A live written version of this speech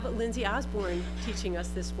Lindsay Osborne teaching us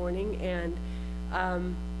this morning,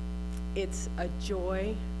 and it's a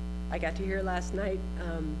joy. I got to hear her last night,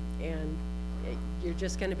 and you're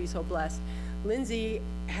just going to be so blessed. Lindsay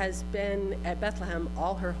has been at Bethlehem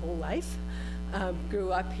all her whole life,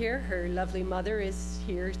 grew up here. Her lovely mother is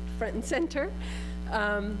here front and center.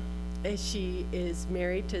 She is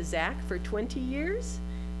married to Zach for 20 years,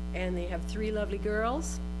 and they have 3 lovely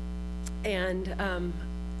girls. And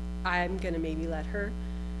I'm going to maybe let her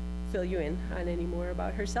fill you in on any more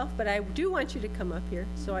about herself, but I do want you to come up here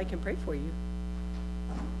so I can pray for you.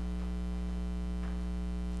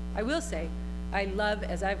 I will say, I love,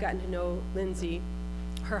 as I've gotten to know Lindsay,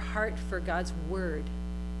 her heart for God's word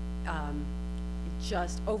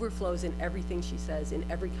just overflows in everything she says, in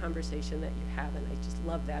every conversation that you have, and I just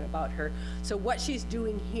love that about her. So what she's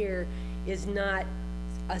doing here is not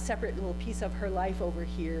a separate little piece of her life over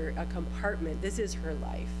here, a compartment. This is her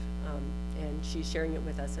life, and she's sharing it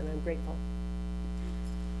with us, and I'm grateful.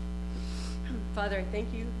 Father, I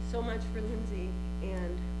thank you so much for Lindsay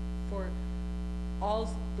and for all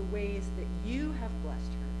the ways that you have blessed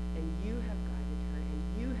her, and you have guided her, and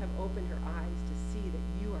you have opened her eyes to see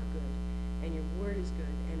that you are good, and your word is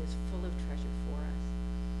good and is full of treasure for us.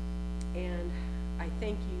 And I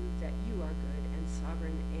thank you that you are good and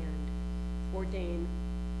sovereign and ordain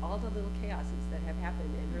all the little chaoses that have happened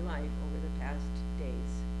in her life over the past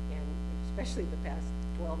days, and especially the past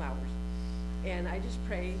 12 hours. And I just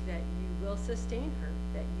pray that you will sustain her,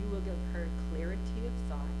 that you will give her clarity of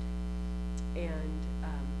thought, and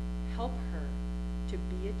help her to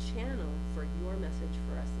be a channel for your message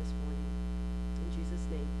for us this morning. In Jesus'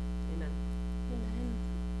 name, amen.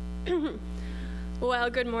 Amen. Well,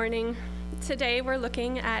 good morning. Today we're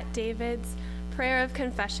looking at David's prayer of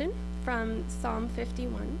confession from Psalm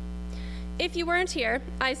 51. If you weren't here,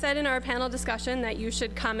 I said in our panel discussion that you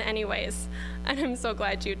should come anyways, and I'm so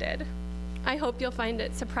glad you did. I hope you'll find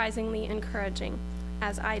it surprisingly encouraging,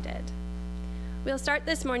 as I did. We'll start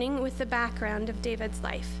this morning with the background of David's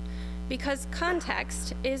life, because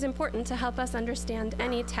context is important to help us understand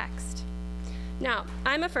any text. Now,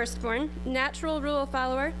 I'm a firstborn, natural rule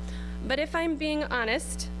follower, but if I'm being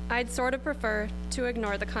honest, I'd sort of prefer to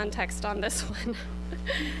ignore the context on this one.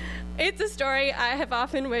 It's a story I have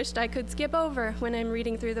often wished I could skip over when I'm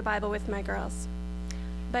reading through the Bible with my girls.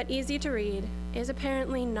 But easy to read is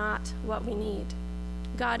apparently not what we need.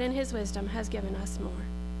 God in his wisdom has given us more.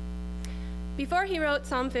 Before he wrote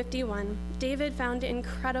Psalm 51, David found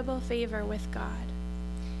incredible favor with God.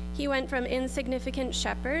 He went from insignificant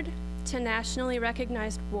shepherd to nationally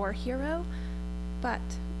recognized war hero,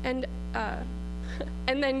 and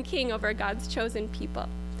then king over God's chosen people.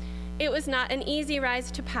 It was not an easy rise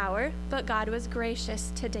to power, but God was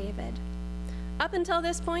gracious to David. Up until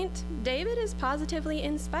this point, David is positively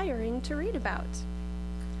inspiring to read about.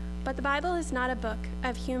 But the Bible is not a book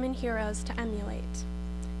of human heroes to emulate.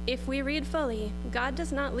 If we read fully, God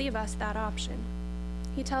does not leave us that option.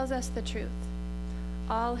 He tells us the truth.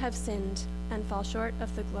 All have sinned and fall short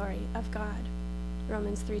of the glory of God.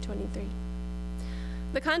 Romans 3:23.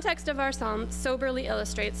 The context of our psalm soberly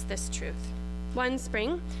illustrates this truth. One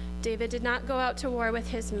spring, David did not go out to war with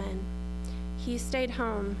his men. He stayed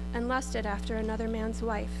home and lusted after another man's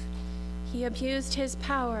wife. He abused his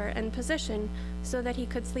power and position so that he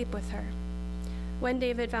could sleep with her. When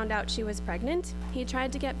David found out she was pregnant, he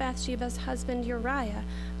tried to get Bathsheba's husband Uriah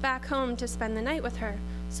back home to spend the night with her,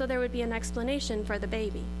 so there would be an explanation for the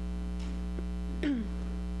baby.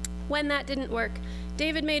 When that didn't work,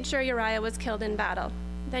 David made sure Uriah was killed in battle.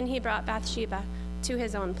 Then he brought Bathsheba to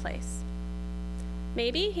his own place.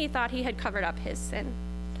 Maybe he thought he had covered up his sin.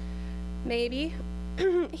 Maybe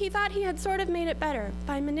he thought he had sort of made it better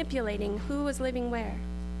by manipulating who was living where.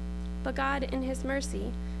 But God, in his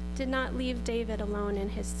mercy, did not leave David alone in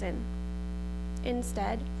his sin.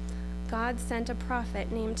 Instead, God sent a prophet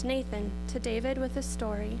named Nathan to David with a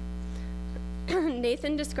story.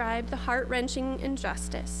 Nathan described the heart-wrenching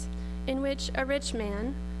injustice in which a rich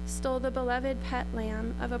man stole the beloved pet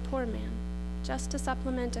lamb of a poor man just to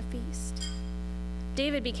supplement a feast.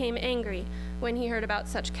 David became angry when he heard about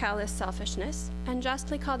such callous selfishness and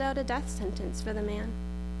justly called out a death sentence for the man.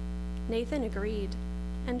 Nathan agreed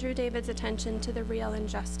and drew David's attention to the real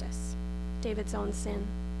injustice, David's own sin.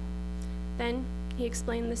 Then he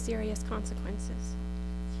explained the serious consequences.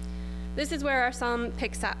 This is where our psalm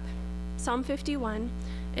picks up. Psalm 51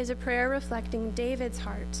 is a prayer reflecting David's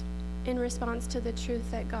heart in response to the truth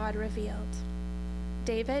that God revealed.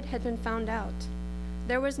 David had been found out.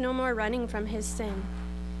 There was no more running from his sin.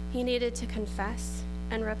 He needed to confess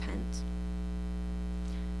and repent.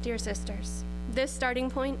 Dear sisters, this starting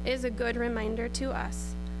point is a good reminder to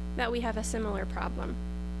us that we have a similar problem.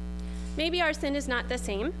 Maybe our sin is not the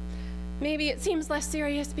same. Maybe it seems less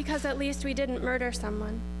serious because at least we didn't murder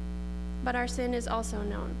someone. But our sin is also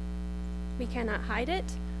known. We cannot hide it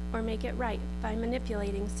or make it right by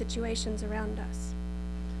manipulating situations around us.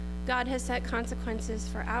 God has set consequences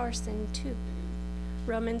for our sin too.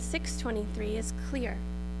 Romans 6:23 is clear.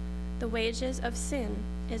 The wages of sin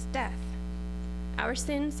is death. Our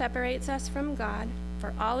sin separates us from God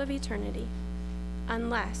for all of eternity,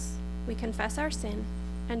 unless we confess our sin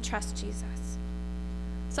and trust Jesus.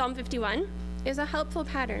 Psalm 51 is a helpful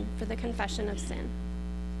pattern for the confession of sin.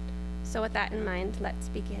 So with that in mind, let's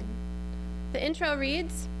begin. The intro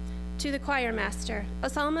reads, "To the choir master, a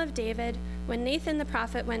psalm of David, when Nathan the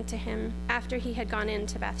prophet went to him after he had gone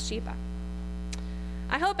into Bathsheba."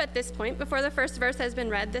 I hope at this point, before the first verse has been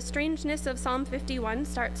read, the strangeness of Psalm 51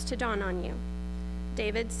 starts to dawn on you.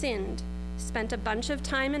 David sinned, spent a bunch of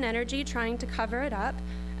time and energy trying to cover it up,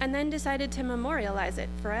 and then decided to memorialize it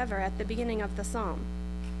forever at the beginning of the psalm.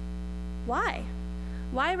 Why?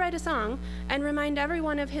 Why write a song and remind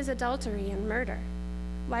everyone of his adultery and murder?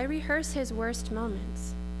 Why rehearse his worst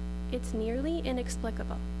moments? It's nearly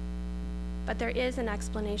inexplicable. But there is an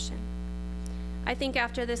explanation. I think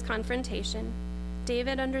after this confrontation,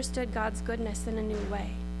 David understood God's goodness in a new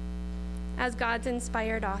way. As God's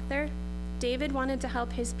inspired author, David wanted to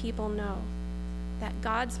help his people know that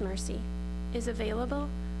God's mercy is available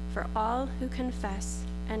for all who confess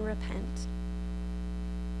and repent.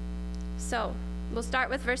 So, we'll start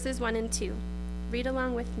with verses 1 and 2. Read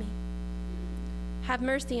along with me. "Have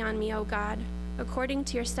mercy on me, O God, according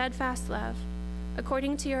to your steadfast love.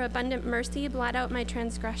 According to your abundant mercy, blot out my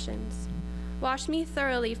transgressions. Wash me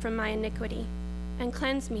thoroughly from my iniquity, and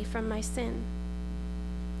cleanse me from my sin."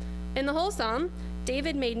 In the whole psalm,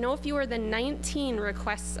 David made no fewer than 19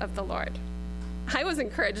 requests of the Lord. I was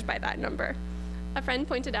encouraged by that number. A friend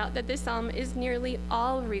pointed out that this psalm is nearly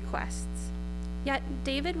all requests. Yet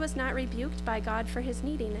David was not rebuked by God for his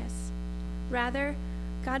neediness. Rather,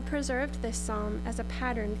 God preserved this psalm as a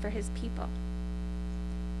pattern for his people.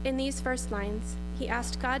 In these first lines, he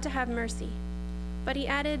asked God to have mercy, but he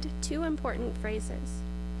added two important phrases.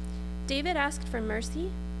 David asked for mercy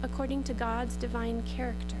according to God's divine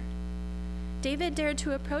character. David dared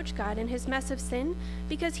to approach God in his mess of sin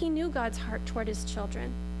because he knew God's heart toward his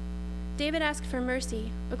children. David asked for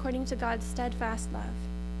mercy according to God's steadfast love,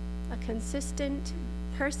 a consistent,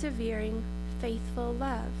 persevering, faithful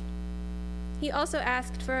love. He also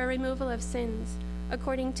asked for a removal of sins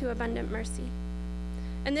according to abundant mercy.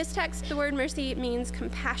 In this text, the word mercy means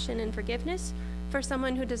compassion and forgiveness for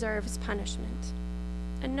someone who deserves punishment.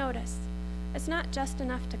 And notice, it's not just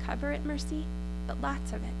enough to cover it mercy, but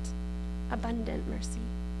lots of it, abundant mercy.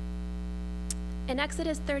 In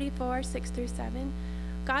Exodus 34, 6-7,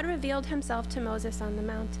 God revealed himself to Moses on the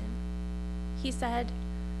mountain. He said,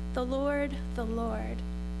 the Lord,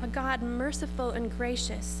 a God merciful and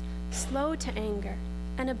gracious, slow to anger,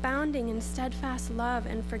 and abounding in steadfast love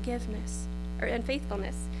and forgiveness, and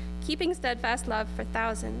faithfulness, keeping steadfast love for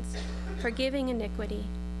thousands, forgiving iniquity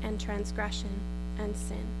and transgression and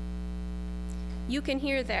sin." You can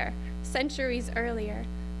hear there, centuries earlier,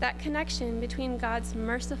 that connection between God's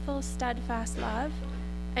merciful, steadfast love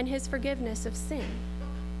and his forgiveness of sin.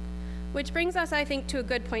 Which brings us, I think, to a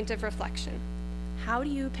good point of reflection. How do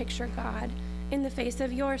you picture God in the face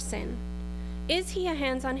of your sin? Is he a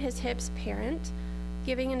hands-on-his-hips parent,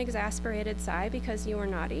 giving an exasperated sigh because you were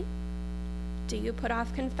naughty? Do you put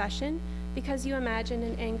off confession because you imagine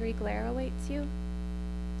an angry glare awaits you?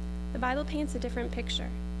 The Bible paints a different picture.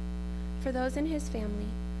 For those in his family,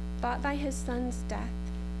 bought by his son's death,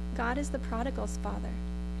 God is the prodigal's father,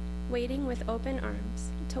 waiting with open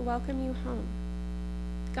arms to welcome you home.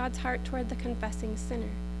 God's heart toward the confessing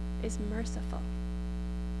sinner is merciful.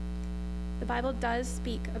 The Bible does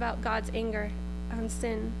speak about God's anger on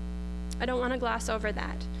sin. I don't want to gloss over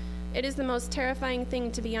that. It is the most terrifying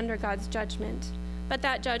thing to be under God's judgment, but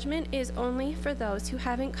that judgment is only for those who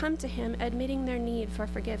haven't come to him admitting their need for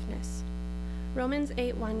forgiveness. Romans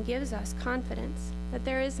 8:1 gives us confidence that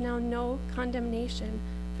there is now no condemnation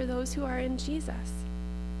for those who are in Jesus.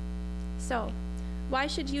 So, why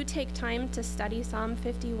should you take time to study Psalm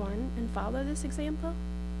 51 and follow this example?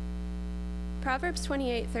 Proverbs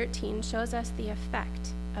 28:13 shows us the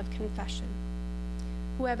effect of confession.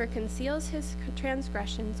 Whoever conceals his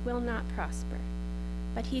transgressions will not prosper,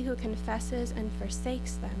 but he who confesses and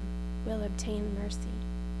forsakes them will obtain mercy.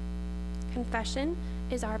 Confession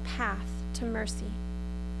is our path to mercy.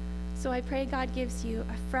 So I pray God gives you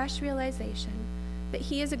a fresh realization that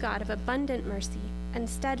he is a God of abundant mercy and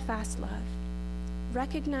steadfast love.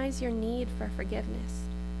 Recognize your need for forgiveness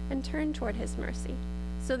and turn toward his mercy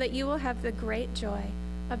so that you will have the great joy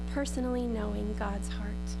of personally knowing God's heart.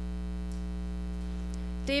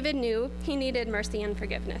 David knew he needed mercy and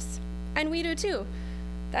forgiveness, and we do too.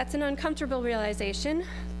 That's an uncomfortable realization,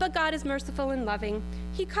 but God is merciful and loving.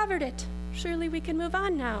 He covered it. Surely we can move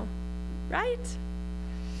on now, right?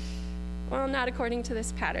 Well, not according to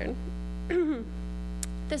this pattern.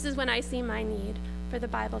 This is when I see my need for the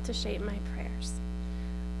Bible to shape my prayers.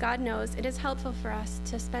 God knows it is helpful for us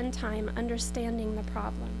to spend time understanding the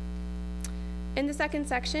problem. In the second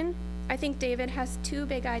section, I think David has two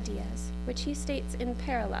big ideas, which he states in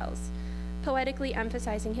parallels, poetically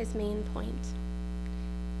emphasizing his main point.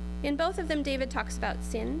 In both of them, David talks about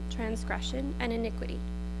sin, transgression, and iniquity.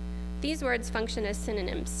 These words function as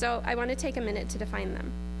synonyms, so I want to take a minute to define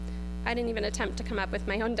them. I didn't even attempt to come up with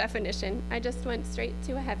my own definition. I just went straight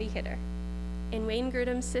to a heavy hitter. In Wayne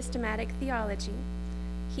Grudem's systematic theology,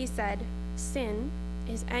 he said, sin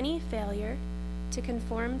is any failure to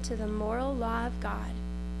conform to the moral law of God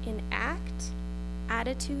in act,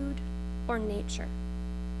 attitude, or nature.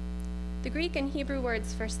 The Greek and Hebrew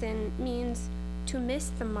words for sin means to miss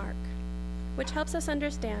the mark, which helps us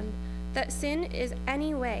understand that sin is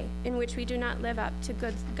any way in which we do not live up to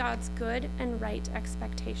God's good and right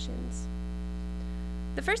expectations.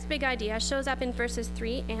 The first big idea shows up in verses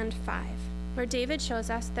 3 and 5, where David shows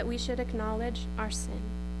us that we should acknowledge our sin.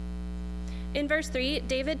 In verse 3,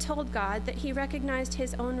 David told God that he recognized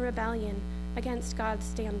his own rebellion against God's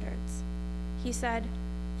standards. He said,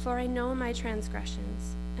 "For I know my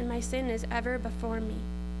transgressions, and my sin is ever before me."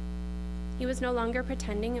 He was no longer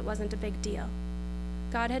pretending it wasn't a big deal.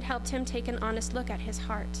 God had helped him take an honest look at his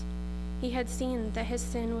heart. He had seen that his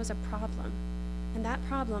sin was a problem, and that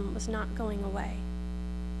problem was not going away.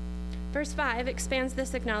 Verse 5 expands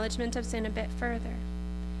this acknowledgement of sin a bit further.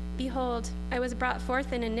 "Behold, I was brought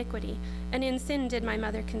forth in iniquity, and in sin did my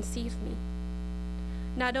mother conceive me."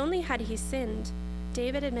 Not only had he sinned,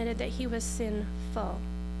 David admitted that he was sinful.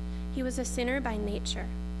 He was a sinner by nature.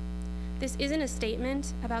 This isn't a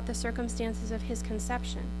statement about the circumstances of his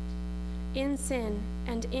conception. In sin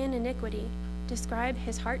and in iniquity describe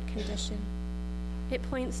his heart condition. It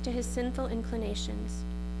points to his sinful inclinations,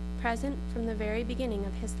 present from the very beginning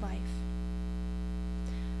of his life.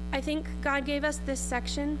 I think God gave us this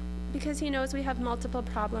section because he knows we have multiple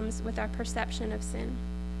problems with our perception of sin.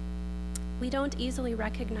 We don't easily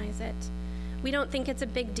recognize it. We don't think it's a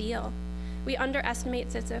big deal. We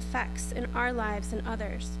underestimate its effects in our lives and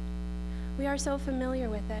others. We are so familiar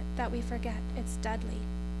with it that we forget it's deadly.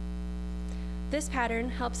 This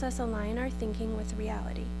pattern helps us align our thinking with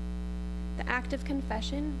reality. The act of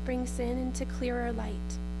confession brings sin into clearer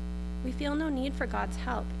light. We feel no need for God's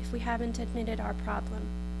help if we haven't admitted our problem.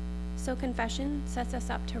 So confession sets us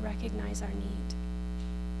up to recognize our need.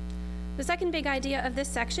 The second big idea of this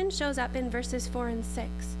section shows up in verses 4 and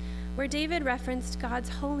 6, where David referenced God's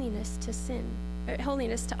holiness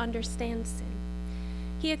to understand sin.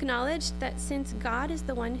 He acknowledged that since God is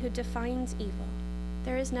the one who defines evil,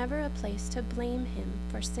 there is never a place to blame him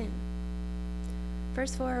for sin.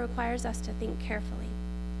 Verse 4 requires us to think carefully.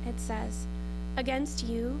 It says, "Against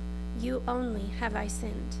you, you only have I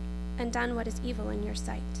sinned, and done what is evil in your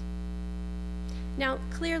sight." Now,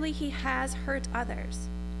 clearly he has hurt others,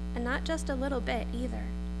 and not just a little bit either.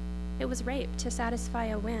 It was rape to satisfy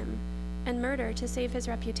a whim, and murder to save his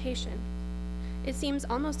reputation. It seems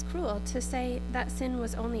almost cruel to say that sin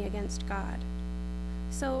was only against God.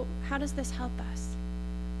 So how does this help us?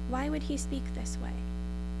 Why would he speak this way?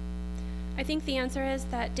 I think the answer is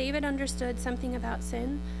that David understood something about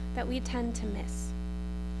sin that we tend to miss.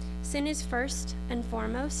 Sin is first and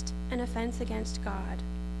foremost an offense against God.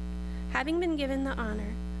 Having been given the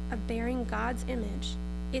honor of bearing God's image,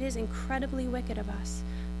 it is incredibly wicked of us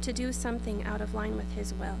to do something out of line with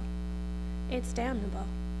his will. It's damnable,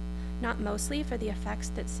 not mostly for the effects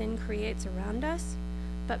that sin creates around us,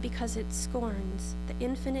 but because it scorns the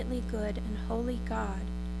infinitely good and holy God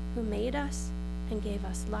who made us and gave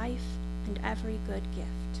us life and every good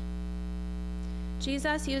gift.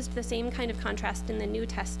 Jesus used the same kind of contrast in the New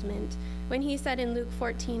Testament when he said in Luke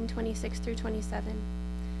 14:26-27,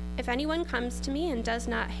 "If anyone comes to me and does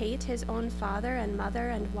not hate his own father and mother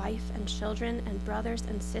and wife and children and brothers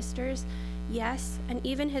and sisters, yes, and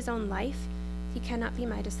even his own life, he cannot be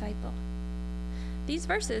my disciple." These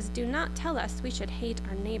verses do not tell us we should hate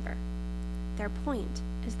our neighbor. Their point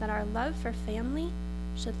is that our love for family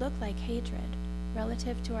should look like hatred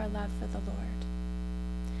relative to our love for the Lord.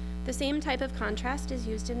 The same type of contrast is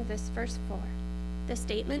used in this verse 4. The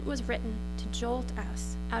statement was written to jolt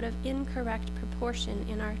us out of incorrect proportion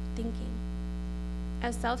in our thinking.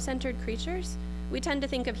 As self-centered creatures, we tend to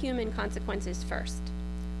think of human consequences first.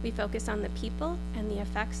 We focus on the people and the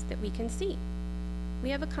effects that we can see. we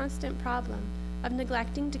have a constant problem of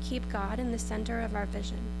neglecting to keep God in the center of our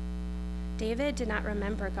vision. David did not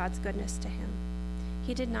remember God's goodness to him.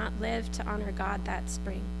 He did not live to honor God that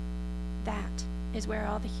spring. That is where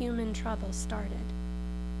all the human trouble started.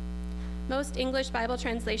 Most English Bible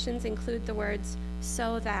translations include the words,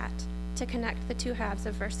 "so that," to connect the two halves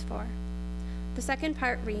of verse 4. The second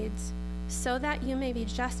part reads, "so that you may be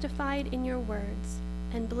justified in your words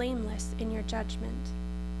and blameless in your judgment."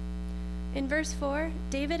 In verse 4,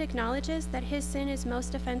 David acknowledges that his sin is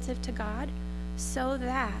most offensive to God, so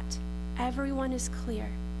that everyone is clear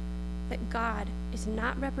that God is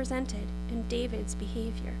not represented in David's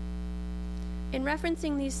behavior. In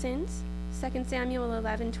referencing these sins, 2 Samuel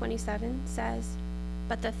 11:27 says,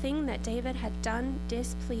 "But the thing that David had done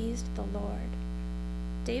displeased the Lord."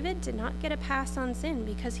 David did not get a pass on sin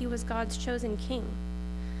because he was God's chosen king.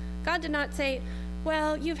 God did not say,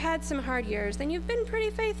 "Well, you've had some hard years and you've been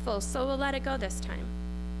pretty faithful, so we'll let it go this time."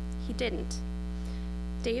 He didn't.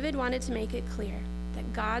 David wanted to make it clear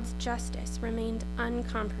that God's justice remained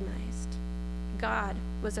uncompromised. God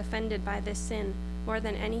was offended by this sin more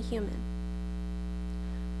than any human.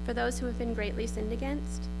 For those who have been greatly sinned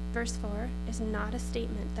against, verse 4 is not a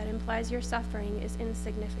statement that implies your suffering is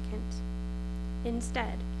insignificant.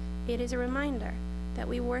 Instead, it is a reminder that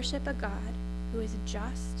we worship a God who is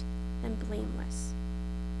just and blameless.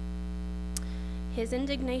 His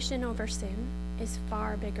indignation over sin is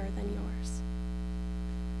far bigger than yours.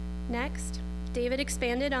 Next, David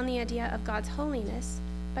expanded on the idea of God's holiness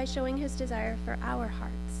by showing his desire for our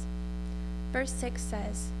hearts. Verse 6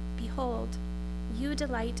 says, "Behold, you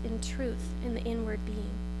delight in truth in the inward being,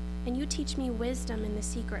 and you teach me wisdom in the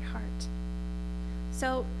secret heart."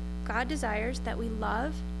 So, God desires that we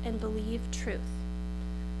love and believe truth.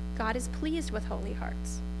 God is pleased with holy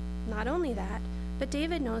hearts. Not only that, but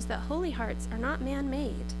David knows that holy hearts are not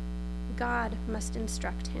man-made. God must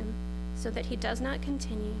instruct him so that he does not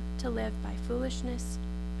continue to live by foolishness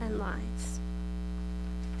and lies.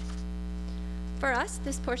 For us,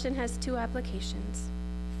 this portion has two applications.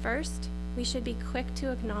 First, we should be quick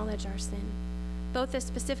to acknowledge our sin, both the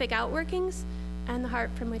specific outworkings and the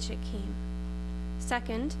heart from which it came.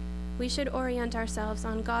 Second, we should orient ourselves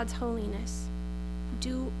on God's holiness.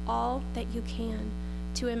 Do all that you can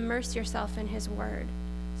to immerse yourself in his word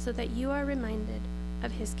so that you are reminded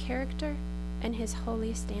of his character and his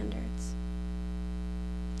holy standards.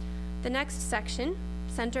 The next section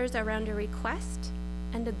centers around a request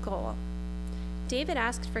and a goal. David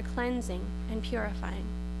asked for cleansing and purifying,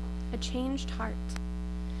 a changed heart.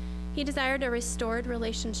 He desired a restored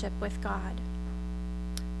relationship with God.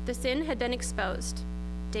 The sin had been exposed.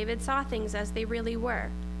 David saw things as they really were,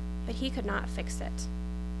 but he could not fix it.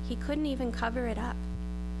 He couldn't even cover it up.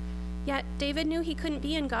 Yet, David knew he couldn't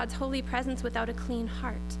be in God's holy presence without a clean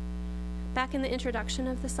heart. Back in the introduction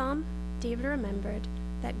of the psalm, David remembered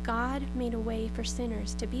that God made a way for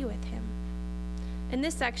sinners to be with him. In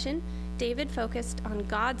this section, David focused on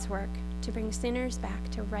God's work to bring sinners back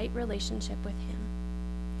to right relationship with him.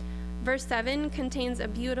 Verse 7 contains a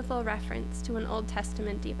beautiful reference to an Old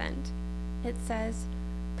Testament event. It says,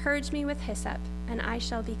 "Purge me with hyssop, and I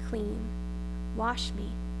shall be clean. Wash me,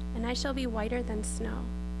 and I shall be whiter than snow."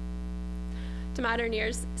 To modern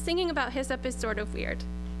ears, singing about hyssop is sort of weird.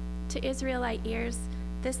 To Israelite ears,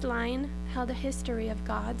 this line held a history of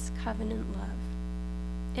God's covenant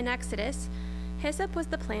love. In Exodus, hyssop was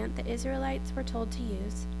the plant the Israelites were told to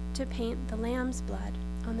use to paint the lamb's blood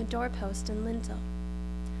on the doorpost and lintel.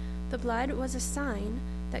 The blood was a sign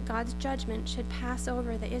that God's judgment should pass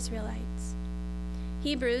over the Israelites.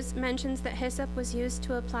 Hebrews mentions that hyssop was used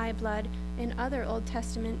to apply blood in other Old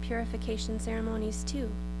Testament purification ceremonies too.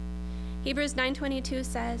 Hebrews 9:22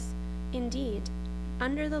 says, "Indeed,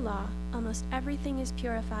 under the law, almost everything is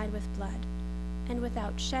purified with blood, and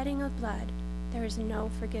without shedding of blood, there is no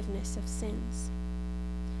forgiveness of sins."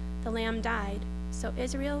 The lamb died so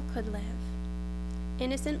Israel could live.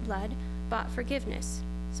 Innocent blood bought forgiveness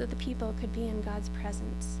so the people could be in God's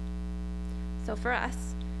presence. So for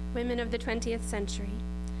us, women of the 20th century,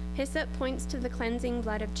 hyssop points to the cleansing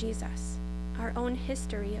blood of Jesus, our own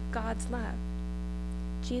history of God's love.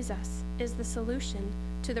 Jesus is the solution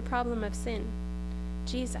to the problem of sin.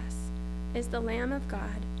 Jesus is the Lamb of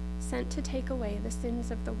God sent to take away the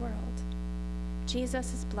sins of the world.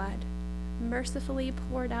 Jesus' blood, mercifully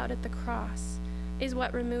poured out at the cross, is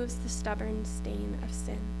what removes the stubborn stain of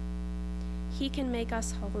sin. He can make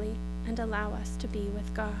us holy and allow us to be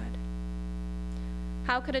with God.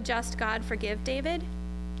 How could a just God forgive David?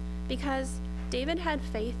 Because David had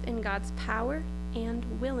faith in God's power and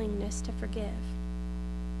willingness to forgive.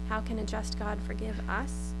 How can a just God forgive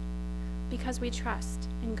us? Because we trust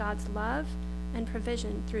in God's love and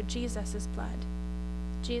provision through Jesus' blood.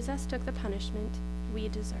 Jesus took the punishment we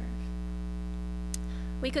deserve.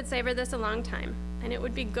 We could savor this a long time, and it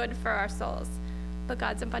would be good for our souls, but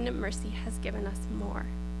God's abundant mercy has given us more.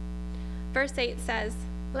 Verse 8 says,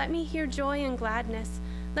 "Let me hear joy and gladness.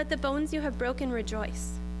 Let the bones you have broken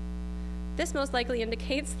rejoice." This most likely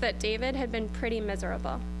indicates that David had been pretty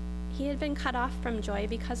miserable. He had been cut off from joy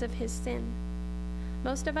because of his sin.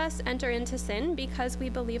 Most of us enter into sin because we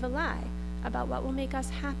believe a lie about what will make us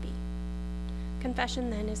happy. Confession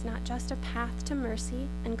then is not just a path to mercy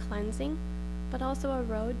and cleansing, but also a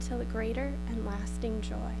road to greater and lasting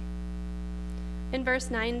joy. In verse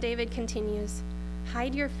 9, David continues,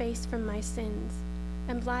 "Hide your face from my sins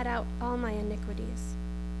and blot out all my iniquities."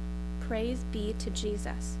 Praise be to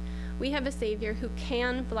Jesus. We have a Savior who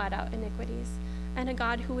can blot out iniquities and a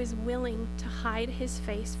God who is willing to hide his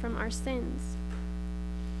face from our sins.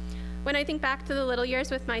 When I think back to the little years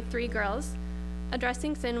with my 3 girls,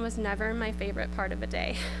 addressing sin was never my favorite part of a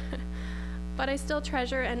day. But I still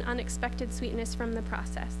treasure an unexpected sweetness from the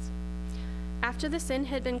process. After the sin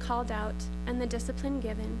had been called out and the discipline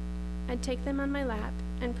given, I'd take them on my lap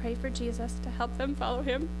and pray for Jesus to help them follow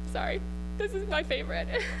him. Sorry, this is my favorite.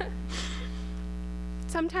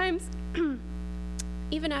 Sometimes,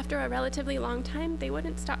 even after a relatively long time, they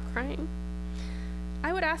wouldn't stop crying.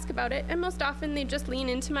 I would ask about it, and most often they'd just lean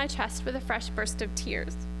into my chest with a fresh burst of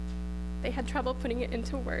tears. They had trouble putting it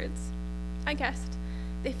into words. I guessed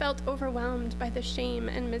they felt overwhelmed by the shame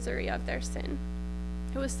and misery of their sin.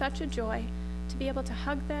 It was such a joy to be able to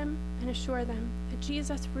hug them and assure them that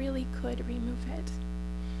Jesus really could remove it.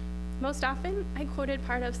 Most often, I quoted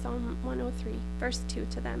part of Psalm 103, verse 2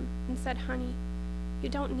 to them and said, "Honey, you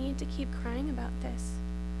don't need to keep crying about this.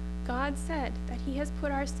 God said that he has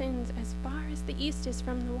put our sins as far as the east is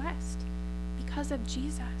from the west because of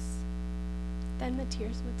Jesus." Then the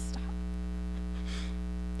tears would stop.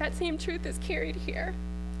 That same truth is carried here.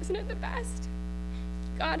 Isn't it the best?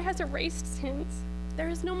 God has erased sins. There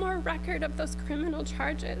is no more record of those criminal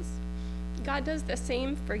charges. God does the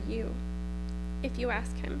same for you, if you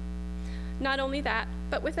ask him. Not only that,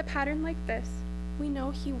 but with a pattern like this, we know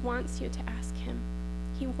he wants you to ask him.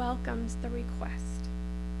 He welcomes the request.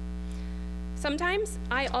 Sometimes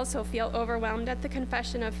I also feel overwhelmed at the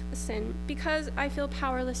confession of sin because I feel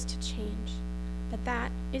powerless to change, but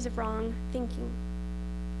that is wrong thinking.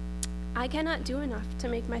 I cannot do enough to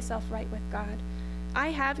make myself right with God. I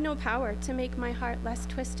have no power to make my heart less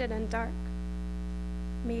twisted and dark.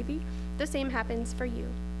 Maybe the same happens for you.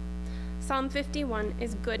 Psalm 51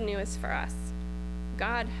 is good news for us.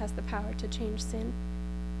 God has the power to change sin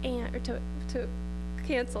and to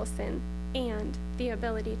cancel sin and the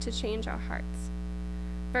ability to change our hearts.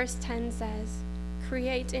 Verse 10 says,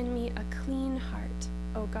 "Create in me a clean heart,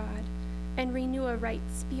 O God, and renew a right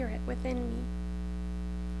spirit within me."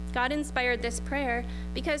 God inspired this prayer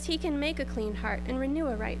because he can make a clean heart and renew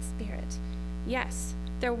a right spirit. Yes,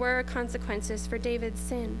 there were consequences for David's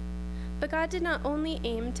sin, but God did not only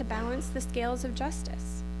aim to balance the scales of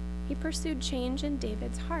justice. He pursued change in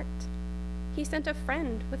David's heart. He sent a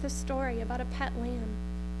friend with a story about a pet lamb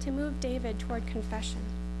to move David toward confession.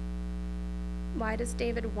 Why does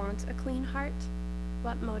David want a clean heart?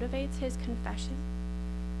 What motivates his confession?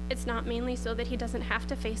 It's not mainly so that he doesn't have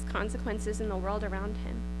to face consequences in the world around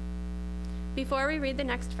him. Before we read the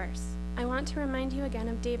next verse, I want to remind you again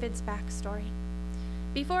of David's backstory.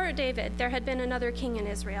 Before David, there had been another king in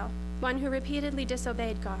Israel, one who repeatedly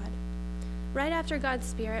disobeyed God. Right after God's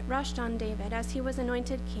Spirit rushed on David as he was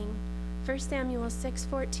anointed king, 1 Samuel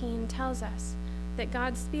 6:14 tells us that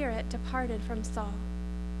God's Spirit departed from Saul.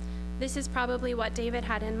 This is probably what David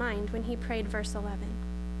had in mind when he prayed verse 11.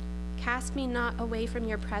 "Cast me not away from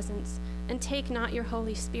your presence, and take not your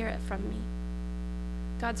Holy Spirit from me."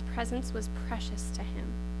 God's presence was precious to him.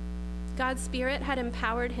 God's Spirit had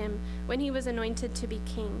empowered him when he was anointed to be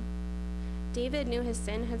king. David knew his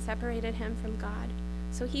sin had separated him from God,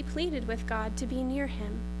 so he pleaded with God to be near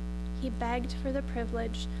him. He begged for the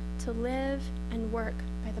privilege to live and work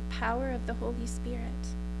by the power of the Holy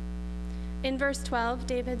Spirit. In verse 12,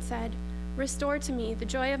 David said, "Restore to me the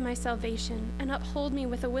joy of my salvation and uphold me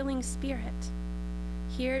with a willing spirit."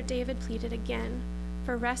 Here, David pleaded again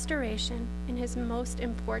for restoration in his most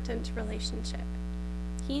important relationship.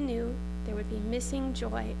 He knew there would be missing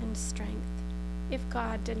joy and strength if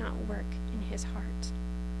God did not work in his heart.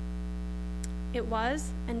 It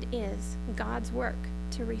was and is God's work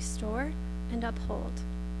to restore and uphold.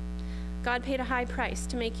 God paid a high price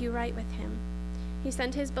to make you right with him. He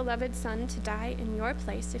sent his beloved Son to die in your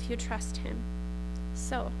place if you trust him.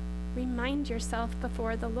 So, remind yourself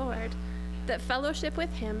before the Lord that fellowship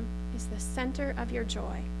with him is the center of your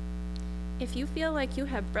joy. If you feel like you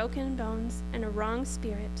have broken bones and a wrong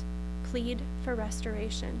spirit, plead for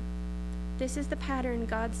restoration. This is the pattern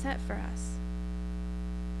God set for us.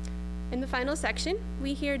 In the final section,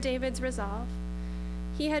 we hear David's resolve.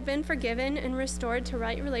 He had been forgiven and restored to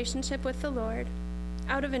right relationship with the Lord.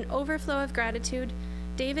 Out of an overflow of gratitude,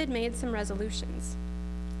 David made some resolutions.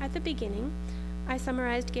 At the beginning, I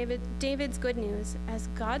summarized David's good news as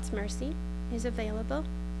God's mercy is available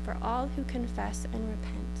for all who confess and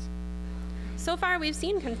repent. So far, we've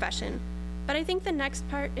seen confession, but I think the next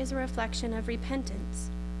part is a reflection of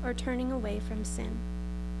repentance, or turning away from sin.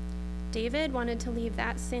 David wanted to leave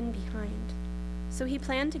that sin behind, so he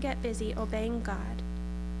planned to get busy obeying God.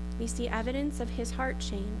 We see evidence of his heart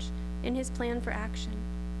change in his plan for action.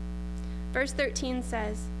 Verse 13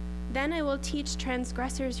 says, "Then I will teach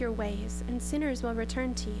transgressors your ways, and sinners will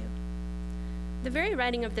return to you." The very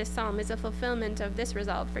writing of this psalm is a fulfillment of this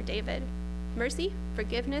resolve for David. Mercy,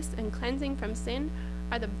 forgiveness, and cleansing from sin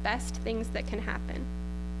are the best things that can happen.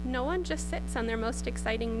 No one just sits on their most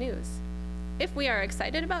exciting news. If we are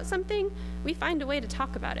excited about something, we find a way to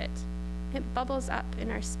talk about it. It bubbles up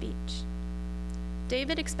in our speech.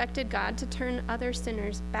 David expected God to turn other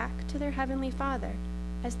sinners back to their heavenly Father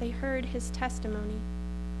as they heard his testimony.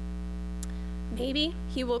 Maybe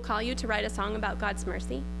he will call you to write a song about God's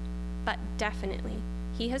mercy, but definitely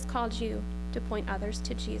he has called you to point others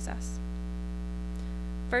to Jesus.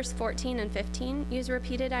 Verse 14 and 15 use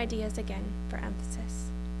repeated ideas again for emphasis.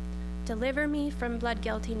 Deliver me from blood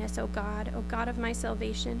guiltiness, O God of my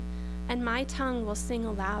salvation, and my tongue will sing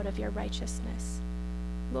aloud of your righteousness.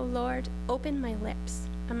 O Lord, open my lips,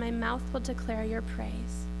 and my mouth will declare your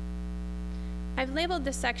praise. I've labeled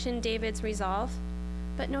this section David's resolve,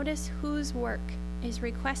 but notice whose work is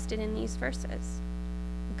requested in these verses.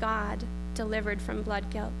 God delivered from blood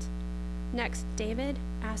guilt. Next, David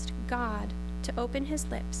asked God to open his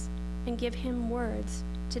lips and give him words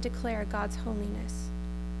to declare God's holiness.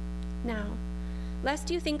 Now,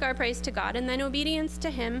 lest you think our praise to God and then obedience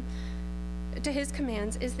to him, to his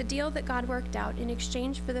commands, is the deal that God worked out in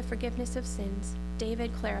exchange for the forgiveness of sins,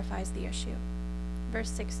 David clarifies the issue.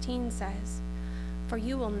 Verse 16 says, "For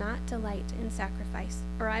you will not delight in sacrifice,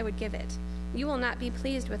 or I would give it. You will not be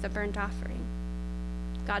pleased with a burnt offering."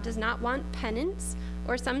 God does not want penance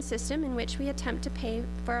or some system in which we attempt to pay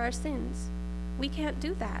for our sins. We can't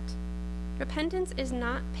do that. Repentance is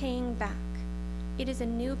not paying back. It is a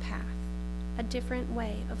new path, a different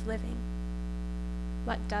way of living.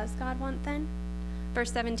 What does God want then?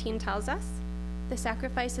 Verse 17 tells us, the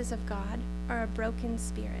sacrifices of God are a broken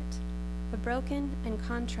spirit, a broken and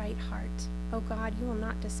contrite heart. O God, you will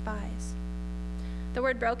not despise. The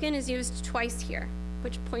word broken is used twice here,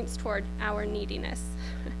 which points toward our neediness.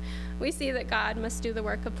 We see that God must do the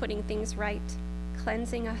work of putting things right,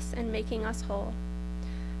 cleansing us and making us whole.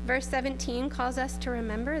 Verse 17 calls us to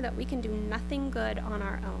remember that we can do nothing good on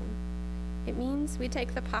our own. It means we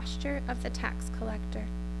take the posture of the tax collector,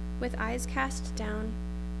 with eyes cast down,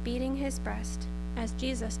 beating his breast, as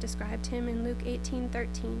Jesus described him in Luke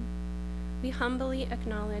 18:13. We humbly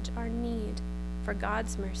acknowledge our need for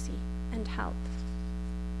God's mercy and help.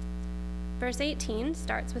 Verse 18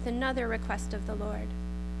 starts with another request of the Lord.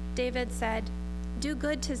 David said, "Do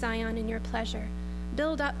good to Zion in your pleasure.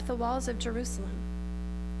 Build up the walls of Jerusalem."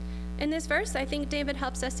 In this verse, I think David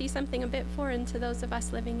helps us see something a bit foreign to those of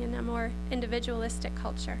us living in a more individualistic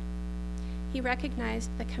culture. He recognized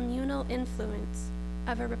the communal influence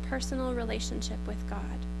of a personal relationship with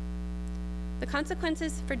God. The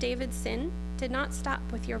consequences for David's sin did not stop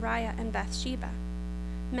with Uriah and Bathsheba.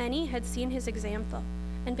 Many had seen his example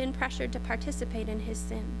and been pressured to participate in his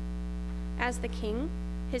sin. As the king,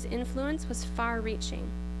 his influence was far-reaching.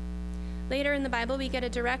 Later in the Bible, we get a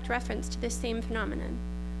direct reference to this same phenomenon.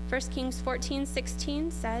 1 Kings 14:16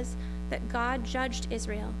 says that God judged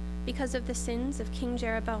Israel because of the sins of King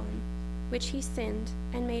Jeroboam, which he sinned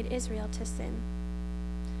and made Israel to sin.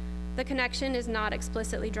 The connection is not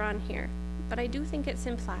explicitly drawn here, but I do think it's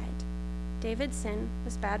implied. David's sin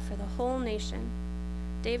was bad for the whole nation.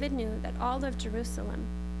 David knew that all of Jerusalem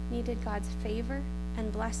needed God's favor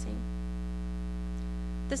and blessing.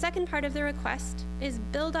 The second part of the request is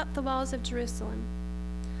build up the walls of Jerusalem.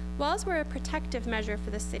 Walls were a protective measure for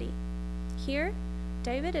the city. Here,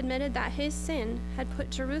 David admitted that his sin had put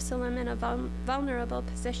Jerusalem in a vulnerable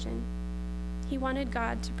position. He wanted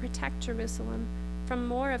God to protect Jerusalem from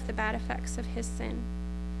more of the bad effects of his sin.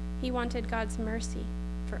 He wanted God's mercy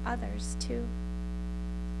for others too.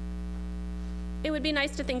 It would be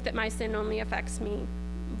nice to think that my sin only affects me,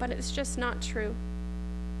 but it's just not true.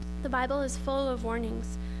 The Bible is full of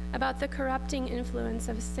warnings about the corrupting influence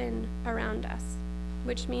of sin around us,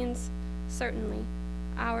 which means, certainly,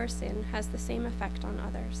 our sin has the same effect on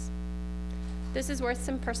others. This is worth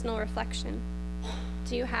some personal reflection.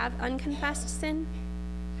 Do you have unconfessed sin?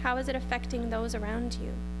 How is it affecting those around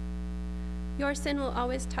you? Your sin will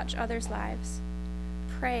always touch others' lives.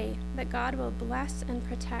 Pray that God will bless and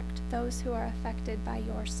protect those who are affected by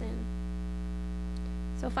your sin.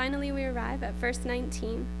 So finally, we arrive at verse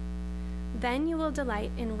 19. Then you will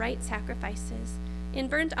delight in right sacrifices, in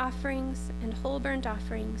burnt offerings and whole burnt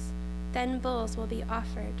offerings. Then bulls will be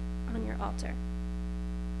offered on your altar.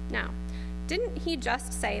 Now, didn't he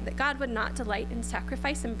just say that God would not delight in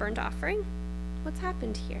sacrifice and burnt offering? What's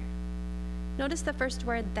happened here? Notice the first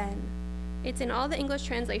word, then. It's in all the English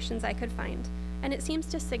translations I could find, and it seems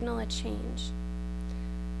to signal a change.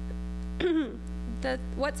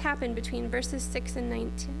 What's happened between verses 16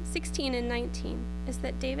 and 19 is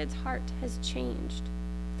that David's heart has changed.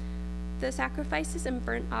 The sacrifices and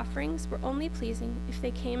burnt offerings were only pleasing if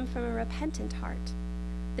they came from a repentant heart.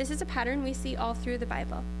 This is a pattern we see all through the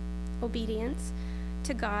Bible. Obedience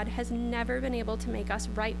to God has never been able to make us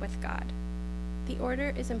right with God. The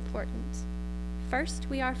order is important. First,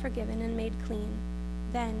 we are forgiven and made clean.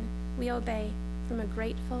 Then, we obey from a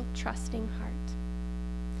grateful, trusting heart.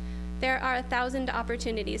 There are 1,000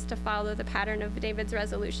 opportunities to follow the pattern of David's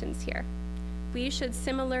resolutions here. We should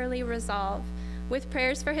similarly resolve, with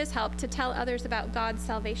prayers for his help, to tell others about God's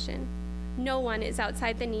salvation. No one is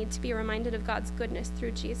outside the need to be reminded of God's goodness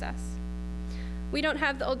through Jesus. We don't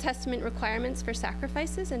have the Old Testament requirements for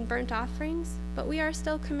sacrifices and burnt offerings, but we are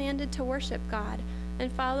still commanded to worship God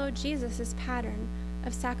and follow Jesus' pattern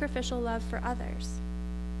of sacrificial love for others.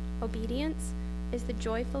 Obedience is the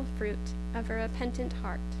joyful fruit of a repentant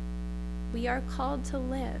heart. We are called to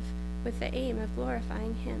live with the aim of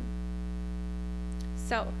glorifying Him.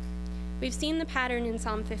 So, we've seen the pattern in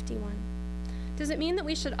Psalm 51. Does it mean that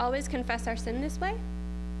we should always confess our sin this way?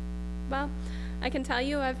 Well, I can tell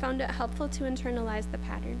you I've found it helpful to internalize the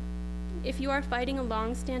pattern. If you are fighting a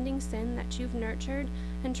long-standing sin that you've nurtured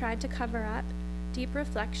and tried to cover up, deep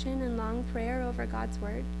reflection and long prayer over God's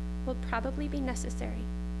word will probably be necessary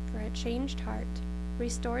for a changed heart,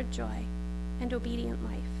 restored joy, and obedient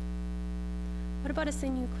life. What about a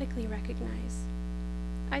sin you quickly recognize?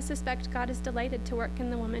 I suspect God is delighted to work in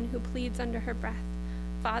the woman who pleads under her breath,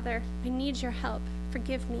 "Father, I need your help.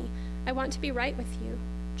 Forgive me. I want to be right with you.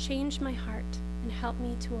 Change my heart and help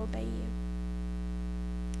me to obey you."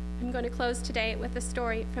 I'm going to close today with a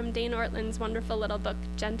story from Dane Ortland's wonderful little book,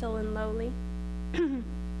 Gentle and Lowly.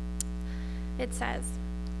 It says,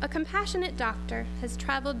 a compassionate doctor has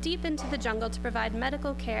traveled deep into the jungle to provide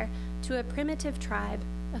medical care to a primitive tribe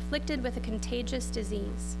afflicted with a contagious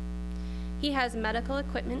disease. He has medical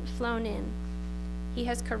equipment flown in. He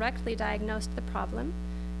has correctly diagnosed the problem,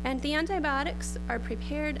 and the antibiotics are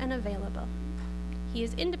prepared and available. He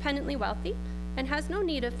is independently wealthy and has no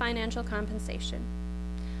need of financial compensation.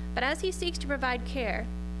 But as he seeks to provide care,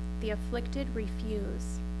 the afflicted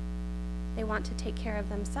refuse. They want to take care of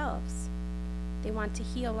themselves. They want to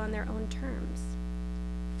heal on their own terms.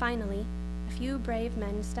 Finally, a few brave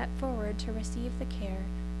men step forward to receive the care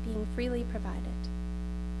being freely provided.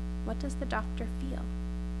 What does the doctor feel?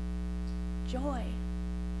 Joy.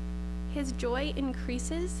 His joy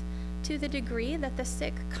increases to the degree that the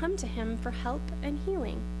sick come to him for help and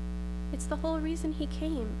healing. It's the whole reason he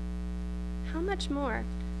came. How much more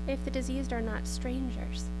if the diseased are not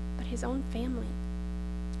strangers, but his own family?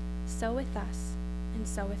 So with us, and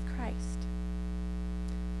so with Christ.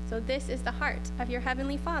 So this is the heart of your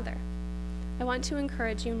Heavenly Father. I want to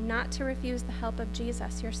encourage you not to refuse the help of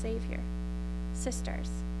Jesus, your Savior. Sisters,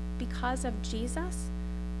 because of Jesus,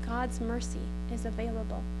 God's mercy is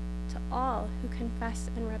available to all who confess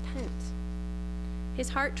and repent. His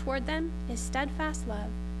heart toward them is steadfast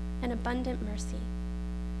love and abundant mercy.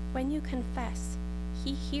 When you confess,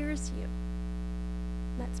 He hears you.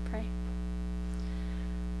 Let's pray.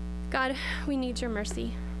 God, we need your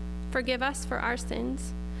mercy. Forgive us for our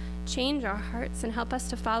sins. Change our hearts and help us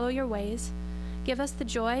to follow your ways. Give us the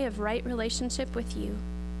joy of right relationship with you.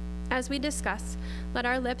 As we discuss, let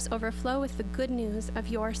our lips overflow with the good news of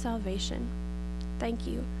your salvation. Thank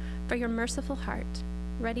you for your merciful heart,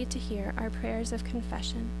 ready to hear our prayers of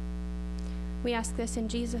confession. We ask this in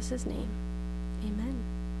Jesus' name. Amen.